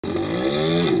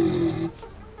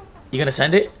You gonna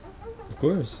send it? Of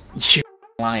course. You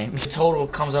lying. The total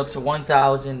comes up to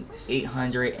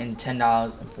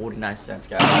 $1,810.49,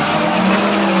 guys.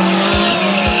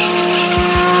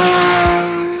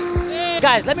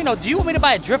 Guys, let me know. Do you want me to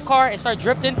buy a drift car and start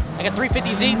drifting like a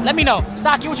 350Z? Let me know.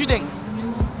 Stocky, what you think?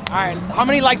 All right, how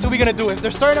many likes are we gonna do? If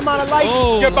there's a certain amount of likes,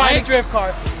 you're buying a drift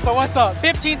car. So what's up?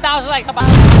 15,000 likes. I'm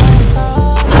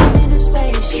in a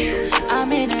spaceship.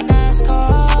 I'm in a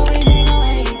NASCAR. We ain't gon'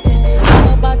 hate this.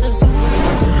 I'm about to zoom.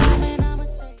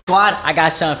 Squad, I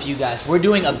got something for you guys. We're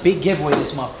doing a big giveaway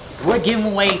this month. We're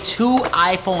giving away 2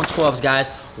 iPhone 12s, guys.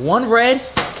 One red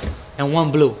and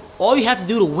one blue. All you have to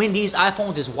do to win these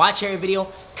iPhones is watch every video,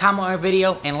 comment on every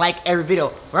video, and like every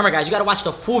video. Remember, guys, you gotta watch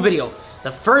the full video.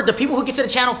 The people who get to the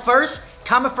channel first,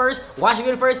 comment first, watch the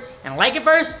video first, and like it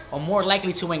first are more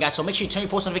likely to win, guys. So make sure you turn your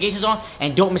post notifications on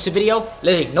and don't miss a video.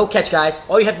 Literally, no catch, guys.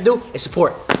 All you have to do is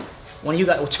support. One of you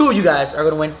guys, well, 2 of you guys are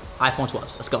gonna win iPhone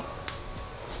 12s. Let's go.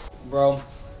 Bro,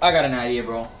 I got an idea,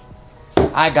 bro.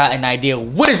 I got an idea.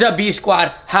 What is up, B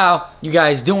Squad? How you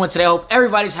guys doing today? I hope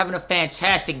everybody's having a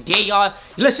fantastic day, y'all.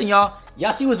 Listen, y'all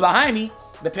see what's behind me?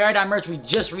 The Paradigm merch, we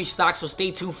just restocked, so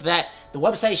stay tuned for that. The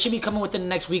website should be coming within the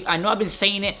next week. I know I've been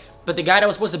saying it, but the guy that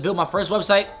was supposed to build my first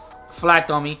website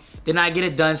flacked on me. Did not get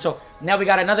it done, so now we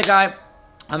got another guy.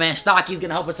 My man Stocky's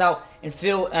gonna help us out and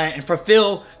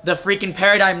fulfill the freaking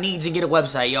Paradigm needs and get a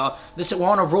website, y'all. Listen, we're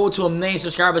on a road to 1 million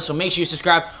subscribers, so make sure you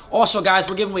subscribe. Also, guys,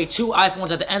 we're giving away 2 iPhones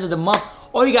at the end of the month.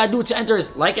 All you gotta do to enter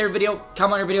is like every video,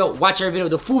 comment on every video, watch every video,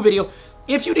 the full video.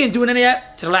 If you didn't do any of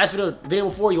that to the last video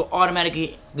before, you're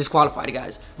automatically disqualified,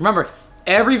 guys. Remember,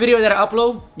 every video that I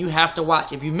upload, you have to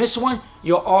watch. If you miss one,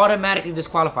 you're automatically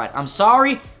disqualified. I'm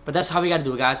sorry, but that's how we gotta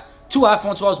do it, guys. 2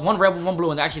 iPhone 12s, one red, one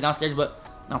blue, and they're actually downstairs, but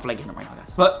I don't feel like getting them right now, guys.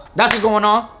 But that's what's going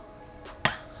on.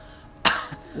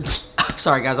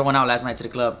 Sorry, guys, I went out last night to the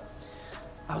club.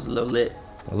 I was a little lit.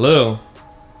 A little?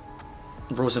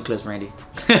 Roll some clips, Randy.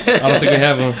 I don't think we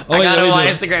have them. Oh, I got them on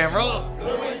do. Instagram, bro.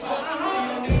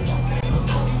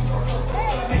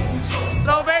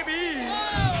 No, baby.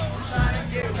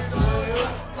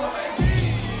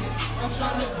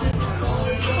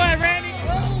 What, Randy?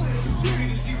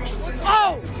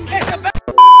 Oh, it's a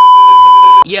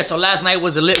yeah, so last night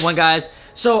was a lit one, guys.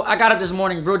 So I got up this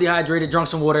morning, real dehydrated, drunk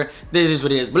some water. This is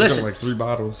what it is. But listen, like 3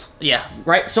 bottles. Yeah,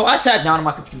 right. So I sat down on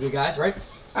my computer, guys. Right.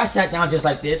 I sat down just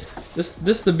like this.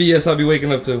 This the BS I'll be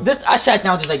waking up to. I sat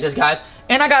down just like this, guys.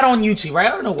 And I got on YouTube, right? I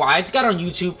don't know why. I just got on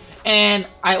YouTube and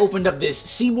I opened up this.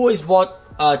 C-Boys bought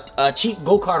a cheap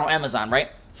go-kart on Amazon,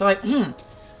 right? So like,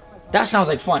 that sounds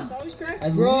like fun.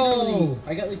 Bro,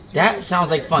 I got like that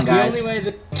sounds like fun, guys. The only way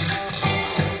that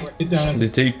They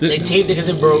taped it? They taped it because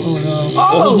it broke. Oh, no.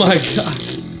 Oh my god.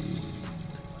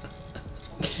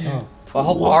 Oh. I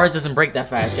hope ours doesn't break that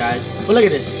fast, guys. But look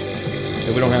at this.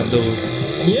 Yeah, we don't have those.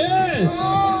 Yes!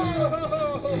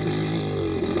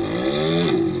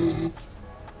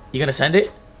 You gonna send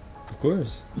it? Of course.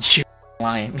 You're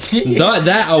lying.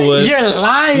 That I would. You're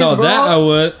lying, no, bro. that I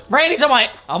would. Randy's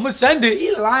like, I'm gonna send it.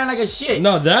 He's lying like a shit.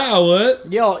 No, that I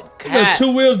would. Yo, cat. It's a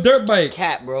 2-wheel dirt bike.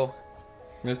 Cat, bro.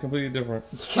 It's completely different.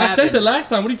 Cat, I sent it last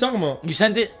time. What are you talking about? You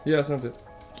sent it? Yeah, I sent it.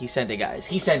 He sent it, guys.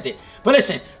 He sent it. But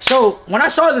listen, so when I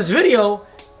saw this video,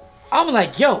 I was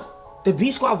like, yo, the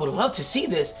B Squad would love to see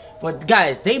this. But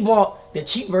guys, they bought the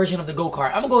cheap version of the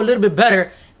go-kart. I'm gonna go a little bit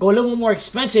better, go a little bit more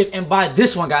expensive, and buy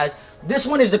this one, guys. This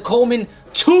one is the Coleman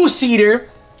 2-seater,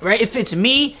 right? It fits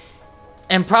me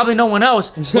and probably no one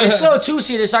else. But it's still a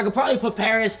 2-seater, so I could probably put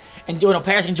Paris and Jordan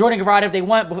can ride if they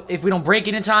want, if we don't break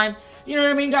it in time. You know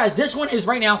what I mean, guys? This one is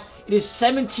right now, it is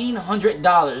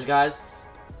 $1,700, guys.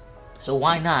 So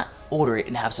why not order it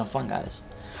and have some fun, guys?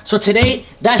 So today,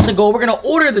 that's the goal. We're gonna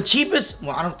order the cheapest,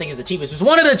 well, I don't think it's the cheapest, it's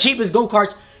one of the cheapest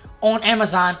go-karts on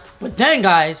Amazon. But then,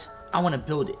 guys, I wanna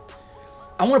build it.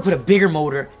 I wanna put a bigger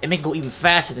motor and make it go even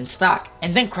faster than stock,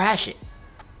 and then crash it.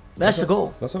 That's the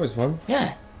goal. That's always fun.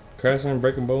 Yeah. Crashing and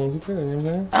breaking bones, who cares, you know what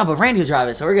I'm saying? Ah, but Randy will drive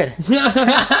it, so we're good.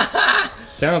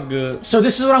 Sounds good. So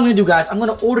this is what I'm gonna do, guys. I'm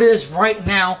gonna order this right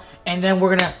now, and then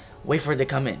we're gonna wait for it to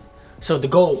come in. So the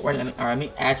goal, all right, let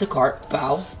me add to cart,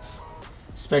 bow.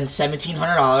 Spend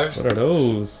 $1,700. What are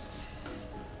those?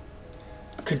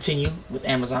 Continue with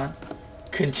Amazon.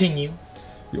 Continue.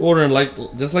 You ordering like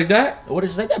just like that? Order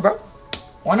just like that, bro.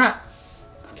 Why not?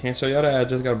 Can't show y'all the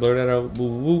address. Gotta blur that out. Woo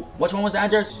woo. Which one was the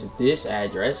address? This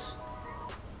address.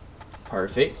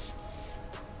 Perfect.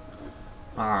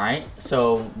 All right.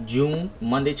 So June,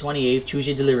 Monday 28th. Choose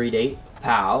your delivery date.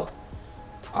 Pow.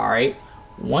 All right.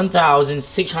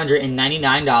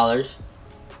 $1,699.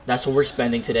 That's what we're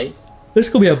spending today. This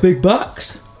gonna be a big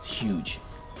box. It's huge.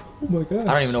 Oh my god.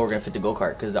 I don't even know where we're gonna fit the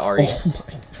go-kart because the RE. Oh my.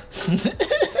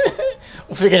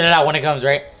 We'll figure it out when it comes,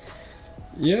 right?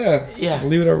 Yeah. Yeah.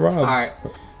 Leave it at Rob's. All right.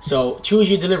 So choose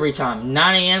your delivery time,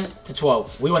 9 a.m. to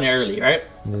 12. We went early, right?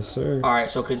 Yes, sir. All right.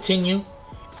 So continue.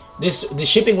 The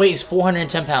shipping weight is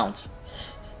 410 pounds.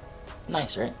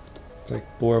 Nice, right? It's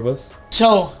like 4 of us.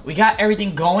 So we got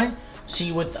everything going.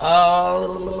 See with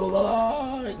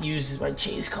use my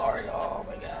Chase card. Oh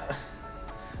my god,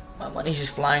 my money's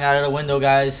just flying out of the window,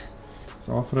 guys. It's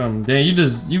all for them. Dang,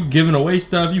 you giving away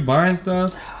stuff, you buying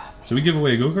stuff. Should we give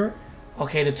away a go-kart?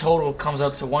 Okay, the total comes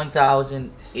up to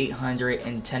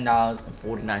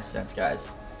 $1,810.49, guys.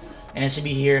 And it should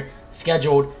be here,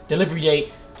 scheduled, delivery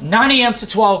date, 9 a.m. to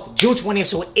 12, June 20th.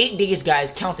 So 8 days,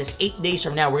 guys. Count this. 8 days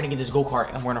from now, we're gonna get this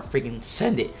go-kart and we're gonna freaking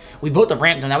send it. We built the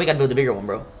ramp, now we gotta build a bigger one,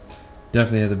 bro.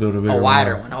 Definitely have to build a bigger one. A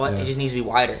wider one. Yeah. It just needs to be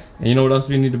wider. And you know what else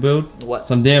we need to build? What?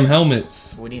 Some damn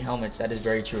helmets. We need helmets. That is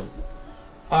very true.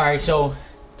 All right, so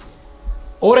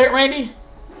order it, Randy.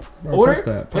 Bro, Order? Press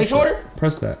that. Place order?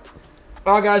 Press that.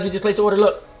 All right, guys, we just placed the order.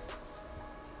 Look.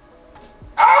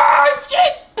 Ah,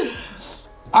 shit.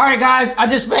 All right, guys, I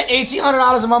just spent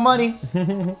 $1,800 of my money.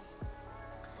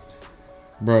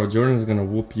 Bro, Jordan's gonna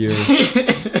whoop you.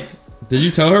 Did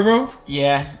you tell her, bro?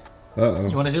 Yeah. Uh-oh.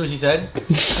 You want to see what she said?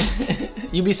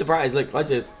 You'd be surprised. Look, watch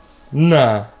this.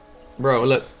 Nah. Bro,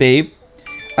 look. Babe,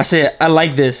 I said, I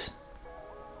like this.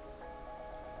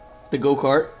 The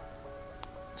go-kart.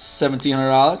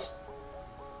 $1,700.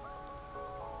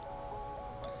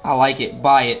 I like it.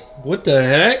 Buy it. What the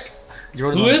heck?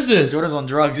 Who is this? Jordan's on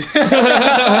drugs.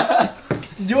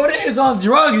 Jordan is on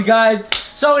drugs, guys.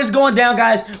 So it's going down,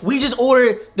 guys. We just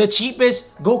ordered the cheapest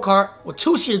go-kart, or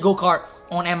two-seater go-kart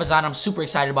on Amazon. I'm super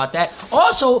excited about that.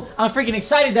 Also, I'm freaking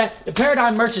excited that the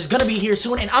Paradigm merch is gonna be here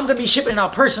soon, and I'm gonna be shipping it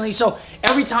out personally. So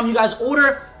every time you guys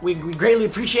order, we greatly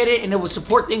appreciate it, and it will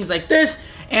support things like this,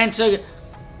 and to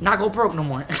not go broke no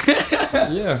more.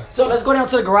 Yeah. So let's go down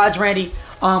to the garage, Randy.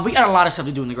 We got a lot of stuff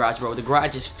to do in the garage, bro. The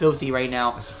garage is filthy right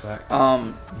now. That's a fact.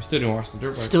 We still didn't wash the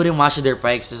dirt bikes. Still didn't wash the dirt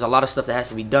bikes. There's a lot of stuff that has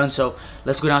to be done. So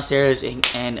let's go downstairs and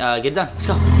get it done. Let's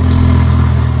go.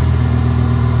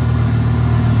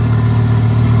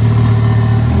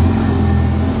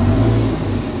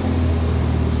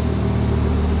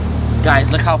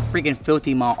 Guys, look how freaking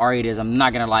filthy my R8 is. I'm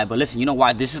not gonna lie, but listen, you know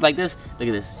why this is like this? Look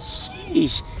at this.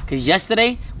 Sheesh. Because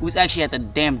yesterday, we was actually at the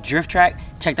damn drift track.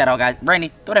 Check that out, guys.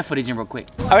 Brandy, throw that footage in real quick.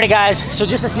 Alrighty, guys. So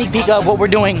just a sneak peek of what we're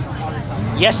doing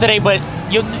yesterday, but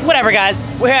whatever, guys.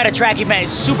 We're here at a track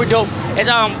event. It's super dope. It's,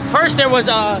 first, there was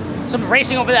some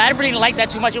racing over there. I didn't really like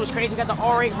that too much. It was crazy. We got the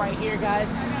R8 right here, guys.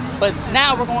 But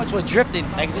now we're going to a drifting.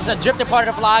 Like, this is a drifting part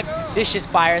of the vlog. This shit's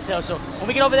fire as hell. So when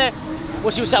we get over there,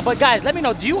 we'll see what's up. But guys, let me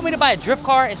know. Do you want me to buy a drift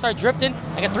car and start drifting?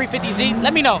 Like a 350Z?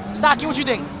 Let me know. Stocky, what you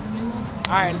think?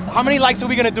 All right, how many likes are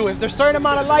we gonna do? If there's a certain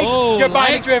amount of likes, you're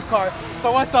buying a drift car.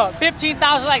 So what's up?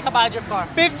 15,000 likes, I'll buy a drift car.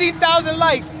 15,000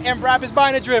 likes, and Braap is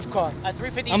buying a drift car. A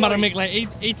 350Z. I'm about to make like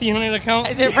 1,800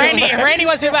 account. Randy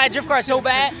wants to buy a drift car so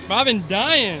bad. Bro, I've been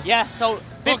dying. Yeah, so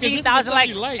 15,000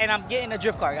 likes, and I'm getting a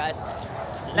drift car, guys.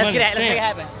 Let's get it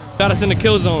happen. Got us in the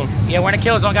kill zone. Yeah, we're in the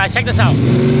kill zone, guys. Check this out.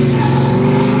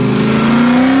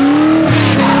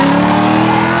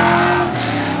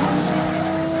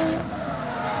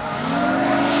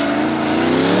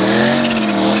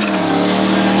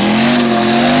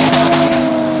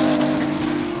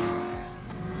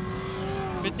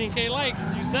 Likes.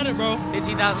 You said it, bro.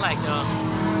 15,000 likes, y'all.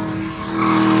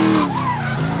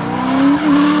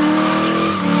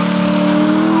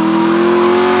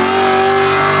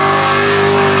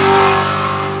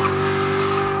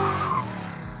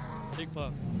 Big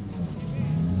puff.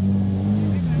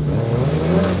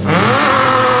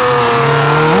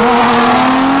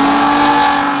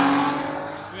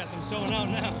 We got them showing out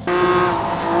now.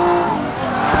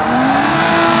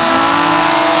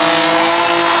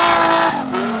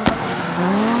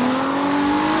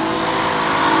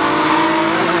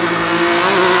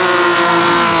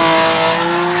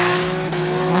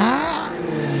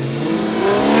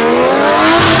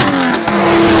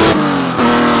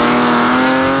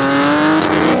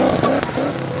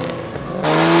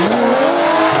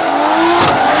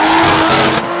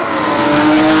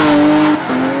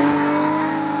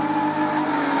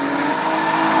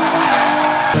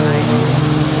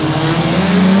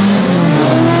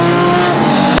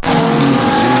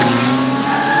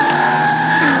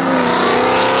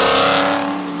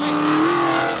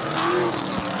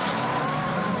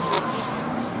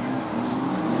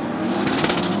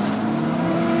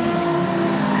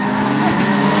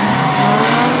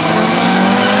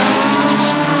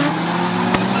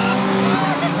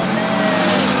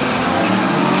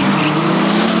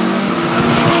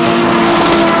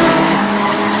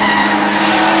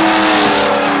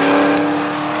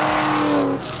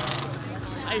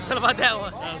 about that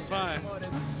one. That's fine.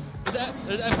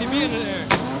 There's FTV in there.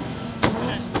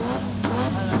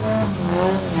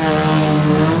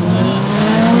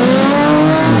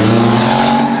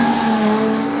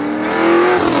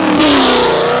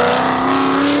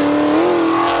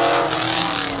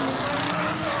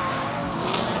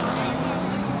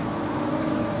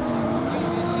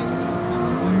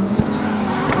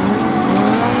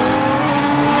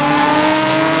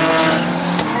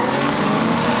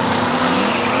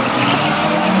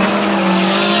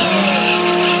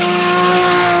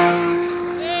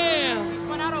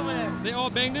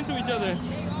 Banged into each other.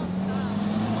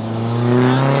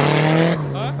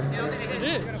 Huh? They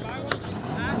did.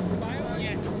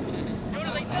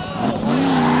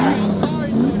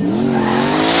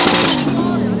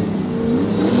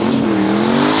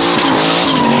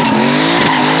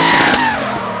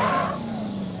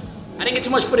 I didn't get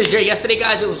too much footage there yesterday,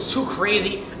 guys. It was too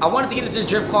crazy. I wanted to get into the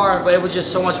drift car, but it was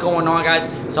just so much going on, guys.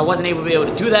 So I wasn't able to be able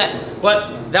to do that.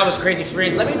 But that was a crazy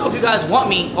experience. Let me know if you guys want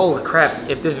me. Oh crap!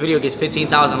 If this video gets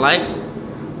 15,000 likes,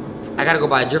 I gotta go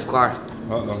buy a drift car.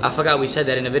 I forgot we said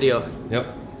that in the video.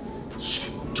 Yep.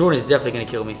 Shit. Jordan's definitely gonna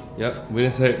kill me. Yep. We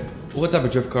didn't say what type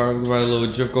of drift car. We buy a little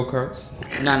drift go-karts.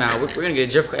 Nah. We're gonna get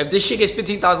a drift car. If this shit gets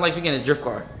 15,000 likes, we get a drift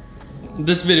car.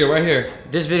 This video right here.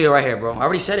 This video right here, bro. I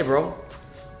already said it, bro.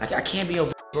 I can't be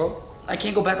a bro. I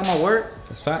can't go back on my word.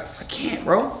 That's facts. I can't,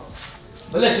 bro.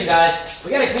 But listen, guys, we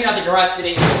gotta clean out the garage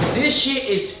today. This shit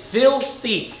is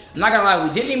filthy. I'm not gonna lie,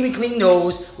 we didn't even clean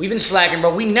those. We've been slacking,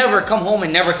 bro. We never come home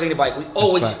and never clean the bike. We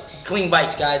always clean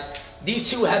bikes, guys. These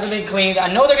two haven't been cleaned.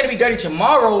 I know they're gonna be dirty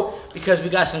tomorrow because we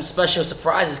got some special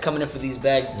surprises coming in for these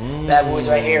bad boys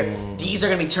right here. These are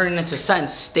gonna be turning into something.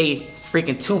 Stay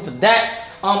freaking tuned for that.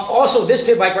 Also, this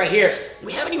pit bike right here,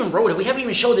 we haven't even rode it. We haven't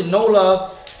even showed it no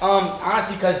love.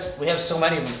 Honestly, because we have so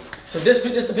many of them. So this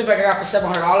the pit bike I got for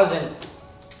 $700 and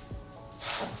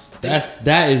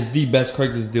that is the best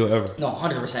Craigslist deal ever. no,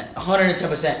 100%,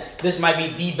 110%. This might be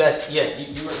the best. Yeah,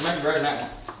 you might be right on that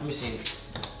one. Let me see.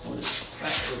 Hold this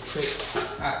back real quick.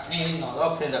 Alright, no,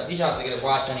 I'll put it up. These y'all have to get it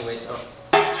washed anyway, so.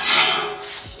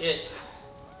 Shit.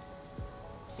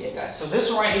 Yeah, guys. So this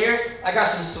one right here, I got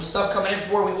some stuff coming in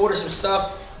for. We ordered some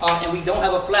stuff, and we don't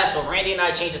have a flat. So Randy and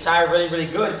I changed the tire really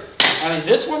good. I mean,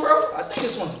 this one, bro, I think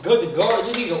this one's good to go. It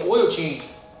just needs an oil change.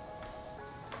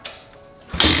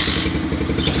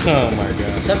 Oh my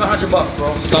god. $700,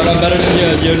 bro. Start out better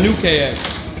than your new KX.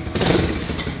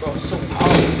 Bro, it's so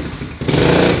powerful.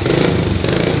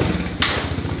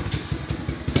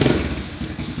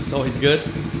 It's always good.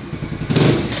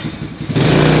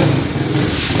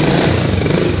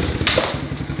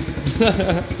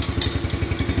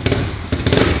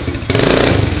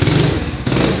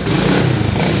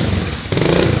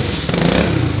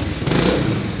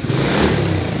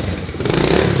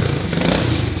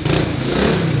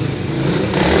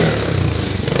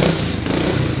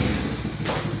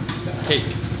 Cake.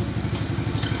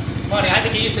 Money, I have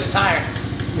to get used to the tire.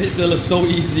 It still looks so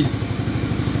easy.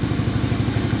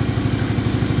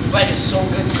 But it's so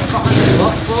good.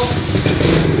 $700, bro.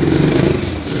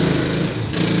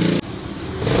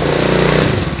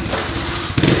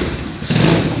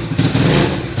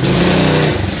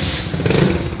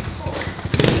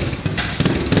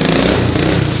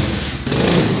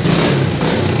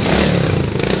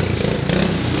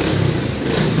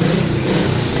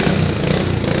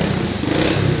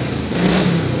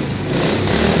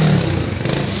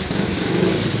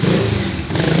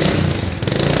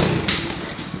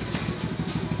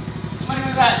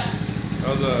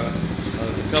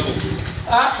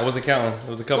 I wasn't counting. It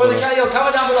was a couple. Yo,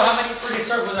 comment down below how many freaking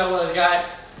circles that was, guys.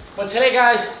 But today,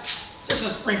 guys, just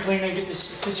some spring cleaning, get this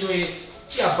situated.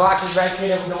 We got boxes back here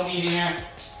that we don't need in here.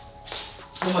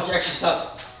 So much extra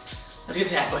stuff. Let's get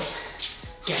to that, buddy.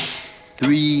 Gang.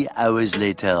 3 hours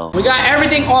later. We got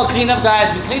everything all cleaned up,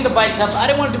 guys. We cleaned the bikes up. I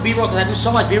didn't want to do B-roll because I do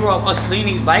so much B-roll of us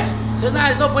cleaning these bikes. So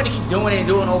there's no point to keep doing it and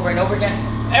doing it over and over again.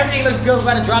 Everything looks good. We're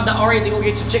going to drop the R8 to go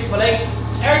get some Chick-fil-A.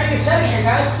 Everything is set in here,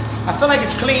 guys. I feel like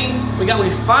it's clean. We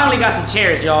finally got some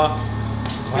chairs, y'all.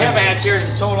 We haven't had chairs in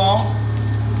so long.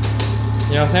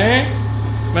 You know what I'm saying?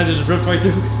 Imagine just ripped right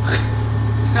through.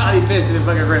 I'll be pissed if it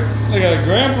fucking ripped. Look at a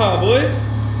grandpa, boy.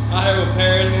 I have a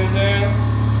pair, you know what I'm saying?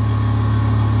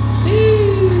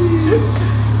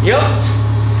 Yup.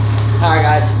 Alright,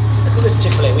 guys. Let's go get some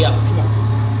Chick-fil-A. We up.